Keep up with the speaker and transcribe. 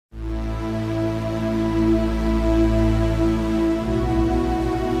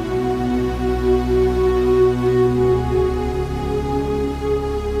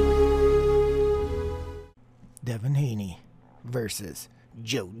versus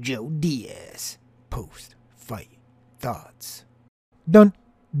Jojo Diaz. Post-fight thoughts. Dun,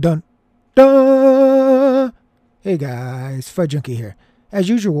 dun, dun! Hey guys, Fight Junkie here. As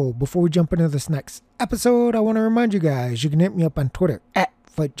usual, before we jump into this next episode, I want to remind you guys you can hit me up on Twitter at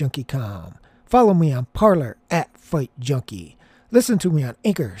FightJunkieCom. Follow me on Parler at FightJunkie. Listen to me on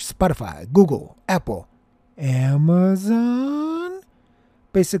Anchor, Spotify, Google, Apple, Amazon.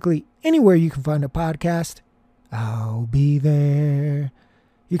 Basically, anywhere you can find a podcast, I'll be there.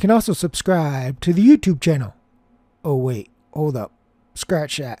 You can also subscribe to the YouTube channel. Oh wait, hold up.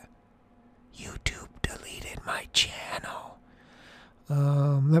 Scratch that. YouTube deleted my channel.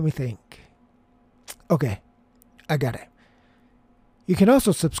 Let me think. Okay, I got it. You can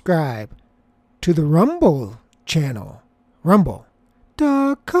also subscribe to the Rumble channel.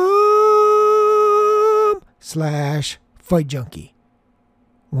 Rumble.com/FightJunkie.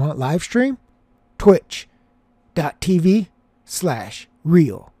 Want live stream?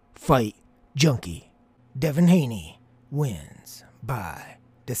 Twitch.tv/RealFightJunkie. Devin Haney wins by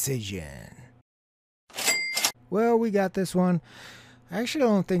decision. Well, we got this one. I actually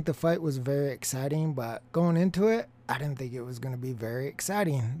don't think the fight was very exciting, but going into it, I didn't think it was going to be very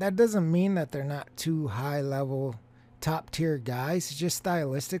exciting. That doesn't mean that they're not two high-level, top-tier guys. It's just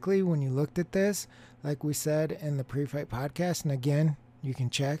stylistically, when you looked at this, like we said in the pre-fight podcast, and again, you can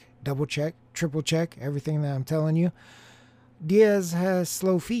check, double check, triple check, everything that I'm telling you. Diaz has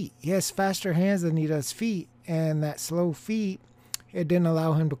slow feet. He has faster hands than he does feet, and that slow feet, it didn't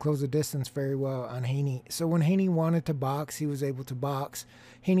allow him to close the distance very well on Haney. So when Haney wanted to box, he was able to box.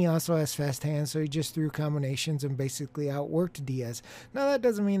 Haney also has fast hands, so he just threw combinations and basically outworked Diaz. Now, that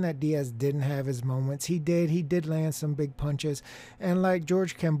doesn't mean that Diaz didn't have his moments. He did land some big punches. And like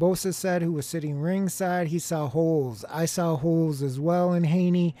George Kambosos said, who was sitting ringside, he saw holes. I saw holes as well in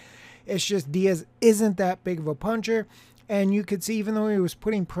Haney. It's just Diaz isn't that big of a puncher. And you could see, even though he was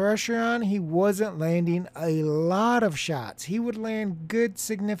putting pressure on, he wasn't landing a lot of shots. He would land good,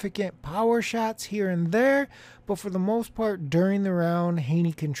 significant power shots here and there. But for the most part, during the round,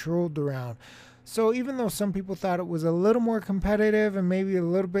 Haney controlled the round. So even though some people thought it was a little more competitive and maybe a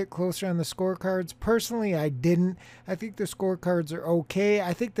little bit closer on the scorecards, personally, I didn't. I think the scorecards are okay.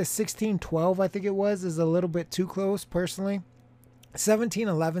 I think the 16-12, I think it was, is a little bit too close, personally.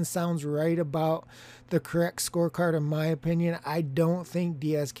 17-11 sounds right about the correct scorecard in my opinion. I don't think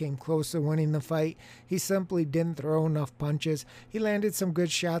Diaz came close to winning the fight. He simply didn't throw enough punches. He landed some good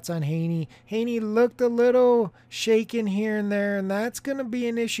shots on Haney. Haney looked a little shaken here and there, and that's going to be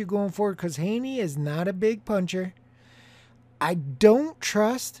an issue going forward because Haney is not a big puncher. I don't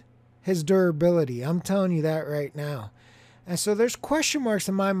trust his durability. I'm telling you that right now. And so there's question marks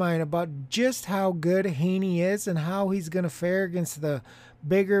in my mind about just how good Haney is and how he's going to fare against the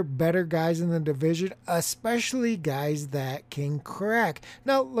bigger, better guys in the division, especially guys that can crack.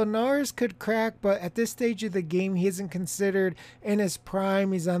 Now, Linares could crack, but at this stage of the game, he isn't considered in his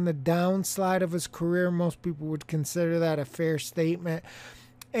prime. He's on the downslide of his career. Most people would consider that a fair statement.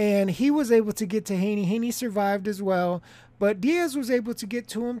 And he was able to get to Haney. Haney survived as well. But Diaz was able to get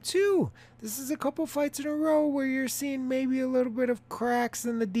to him too. This is a couple fights in a row where you're seeing maybe a little bit of cracks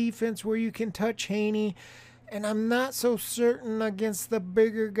in the defense where you can touch Haney. And I'm not so certain against the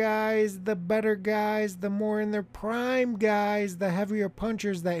bigger guys, the better guys, the more in their prime guys, the heavier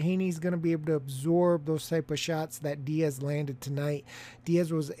punchers, that Haney's going to be able to absorb those type of shots that Diaz landed tonight.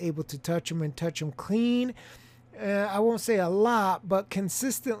 Diaz was able to touch him and touch him clean. I won't say a lot, but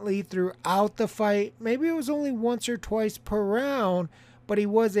consistently throughout the fight. Maybe it was only once or twice per round, but he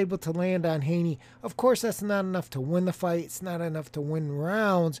was able to land on Haney. Of course, that's not enough to win the fight. It's not enough to win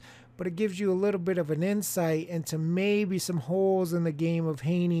rounds, but it gives you a little bit of an insight into maybe some holes in the game of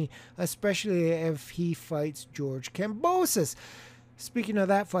Haney, especially if he fights George Kambosos. Speaking of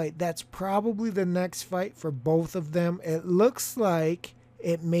that fight, that's probably the next fight for both of them. It looks like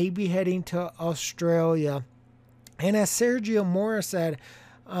it may be heading to Australia. And as Sergio Mora said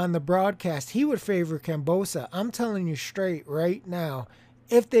on the broadcast, he would favor Kambosos. I'm telling you straight right now,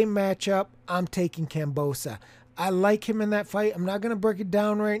 if they match up, I'm taking Kambosos. I like him in that fight. I'm not going to break it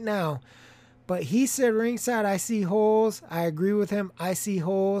down right now. But he said ringside, I see holes. I agree with him. I see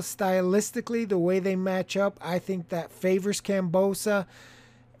holes. Stylistically, the way they match up, I think that favors Kambosos.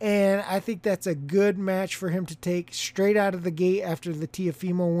 And I think that's a good match for him to take straight out of the gate after the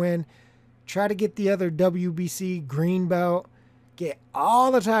Teofimo win. Try to get the other WBC green belt, get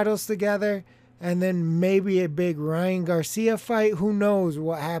all the titles together, and then maybe a big Ryan Garcia fight. Who knows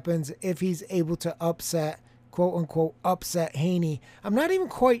what happens if he's able to upset, quote-unquote, upset Haney. I'm not even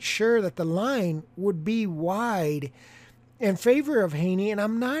quite sure that the line would be wide in favor of Haney, and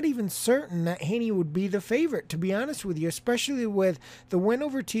I'm not even certain that Haney would be the favorite, to be honest with you, especially with the win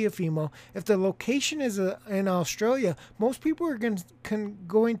over Teofimo. If the location is in Australia, most people are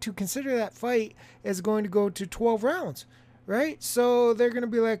going to consider that fight as going to go to 12 rounds, right? So they're going to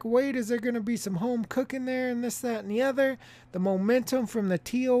be like, wait, is there going to be some home cooking there and this, that, and the other? The momentum from the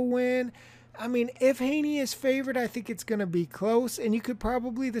Teo win. I mean, if Haney is favored, I think it's going to be close. And you could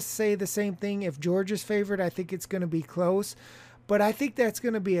probably say the same thing if George is favored. I think it's going to be close. But I think that's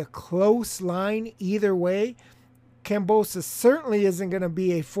going to be a close line either way. Kambosos certainly isn't going to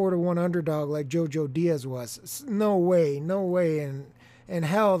be a 4-1 underdog like Jojo Diaz was. No way in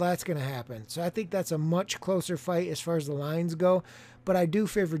hell that's going to happen. So I think that's a much closer fight as far as the lines go. But I do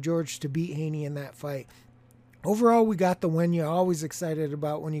favor George to beat Haney in that fight. Overall, we got the win. You're always excited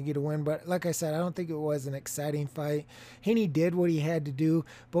about when you get a win. But like I said, I don't think it was an exciting fight. Haney did what he had to do.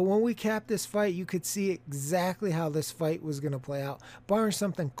 But when we capped this fight, you could see exactly how this fight was going to play out. Barring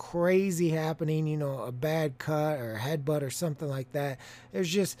something crazy happening, a bad cut or a headbutt or something like that. It was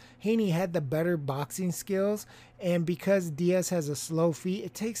just Haney had the better boxing skills. And because Diaz has a slow feet,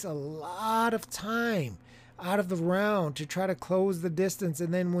 it takes a lot of time out of the round to try to close the distance.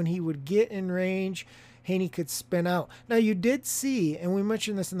 And then when he would get in range, Haney could spin out. Now, you did see, and we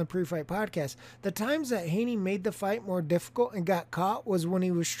mentioned this in the pre-fight podcast, the times that Haney made the fight more difficult and got caught was when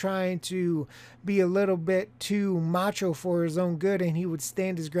he was trying to be a little bit too macho for his own good, and he would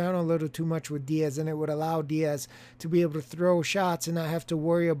stand his ground a little too much with Diaz, and it would allow Diaz to be able to throw shots and not have to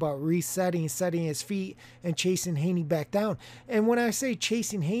worry about resetting, setting his feet, and chasing Haney back down. And when I say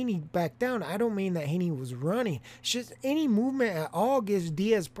chasing Haney back down, I don't mean that Haney was running. It's just any movement at all gives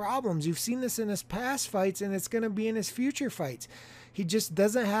Diaz problems. You've seen this in his past fights, and it's going to be in his future fights. He just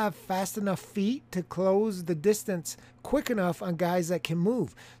doesn't have fast enough feet to close the distance quick enough on guys that can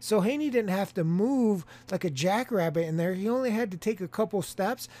move. So Haney didn't have to move like a jackrabbit in there. He only had to take a couple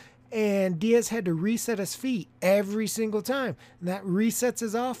steps, and Diaz had to reset his feet every single time. And that resets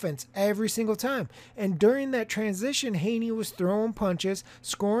his offense every single time. And during that transition, Haney was throwing punches,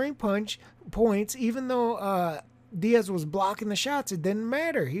 scoring points, even though Diaz was blocking the shots. It didn't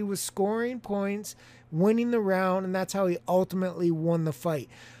matter. He was scoring points, winning the round, and that's how he ultimately won the fight.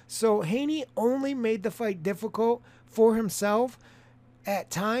 So Haney only made the fight difficult for himself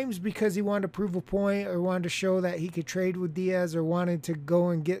at times because he wanted to prove a point or wanted to show that he could trade with Diaz or wanted to go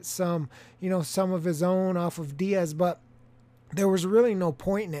and get some of his own off of Diaz. But there was really no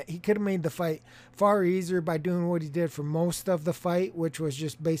point in it. He could have made the fight far easier by doing what he did for most of the fight, which was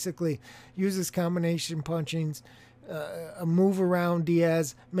just basically use his combination punchings, move around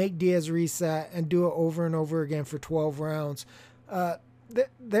Diaz, make Diaz reset, and do it over and over again for 12 rounds.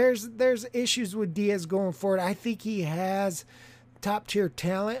 There's issues with Diaz going forward. I think he has top tier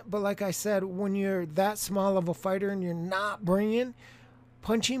talent, but like I said, when you're that small of a fighter and you're not bringing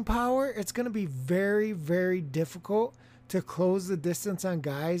punching power, it's going to be very, very difficult to close the distance on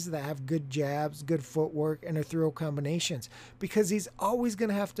guys that have good jabs, good footwork, and their throw combinations, because he's always going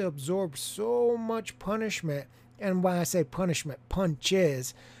to have to absorb so much punishment. And when I say punishment,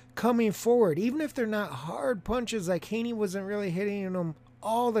 punches coming forward, even if they're not hard punches, like Haney wasn't really hitting them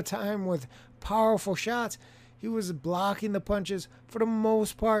all the time with powerful shots. He was blocking the punches for the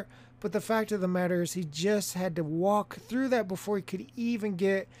most part. But the fact of the matter is he just had to walk through that before he could even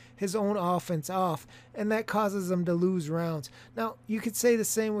get his own offense off. And that causes him to lose rounds. Now, you could say the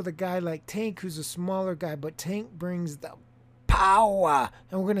same with a guy like Tank, who's a smaller guy. But Tank brings the power.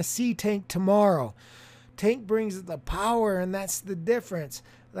 And we're going to see Tank tomorrow. Tank brings the power, and that's the difference.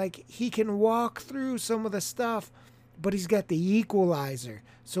 Like, he can walk through some of the stuff, but he's got the equalizer.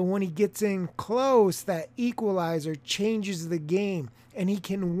 So when he gets in close, that equalizer changes the game. And he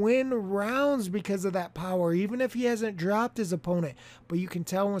can win rounds because of that power, even if he hasn't dropped his opponent. But you can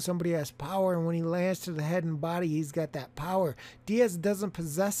tell when somebody has power, and when he lands to the head and body, he's got that power. Diaz doesn't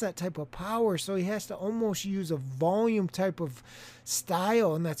possess that type of power, so he has to almost use a volume type of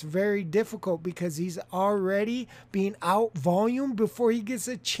style, and that's very difficult because he's already being out volume before he gets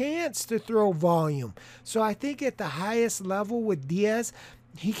a chance to throw volume. So I think at the highest level with Diaz,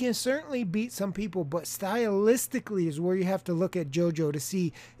 he can certainly beat some people, but stylistically is where you have to look at Jojo to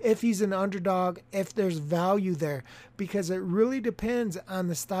see if he's an underdog, if there's value there, because it really depends on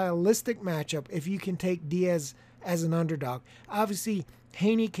the stylistic matchup if you can take Diaz as an underdog. Obviously,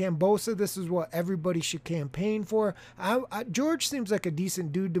 Haney, Kambosos, this is what everybody should campaign for. George seems like a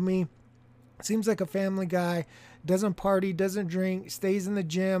decent dude to me. Seems like a family guy, doesn't party, doesn't drink, stays in the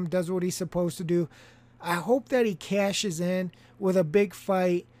gym, does what he's supposed to do. I hope that he cashes in with a big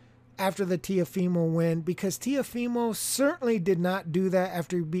fight after the Teofimo win, because Teofimo certainly did not do that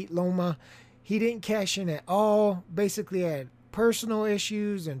after he beat Loma. he didn't cash in at all. Basically had personal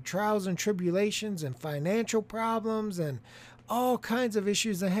issues and trials and tribulations and financial problems and all kinds of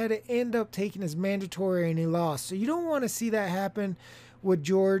issues, and had to end up taking his mandatory, and he lost. So you don't want to see that happen with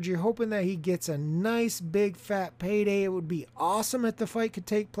George. You're hoping that he gets a nice big fat payday. It would be awesome if the fight could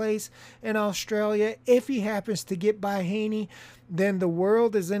take place in Australia. If he happens to get by Haney, then the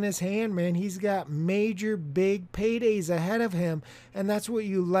world is in his hand, man. He's got major big paydays ahead of him, and that's what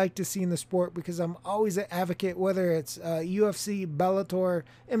you like to see in the sport, because I'm always an advocate, whether it's UFC, Bellator,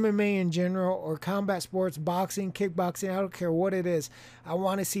 MMA in general, or combat sports, boxing, kickboxing, I don't care what it is. I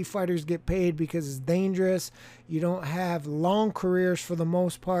want to see fighters get paid because it's dangerous. You don't have long careers for the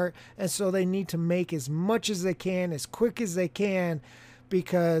most part, and so they need to make as much as they can, as quick as they can,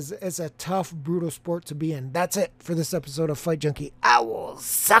 because it's a tough, brutal sport to be in. That's it for this episode of Fight Junkie. I will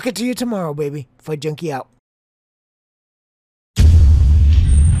suck it to you tomorrow, baby. Fight Junkie out.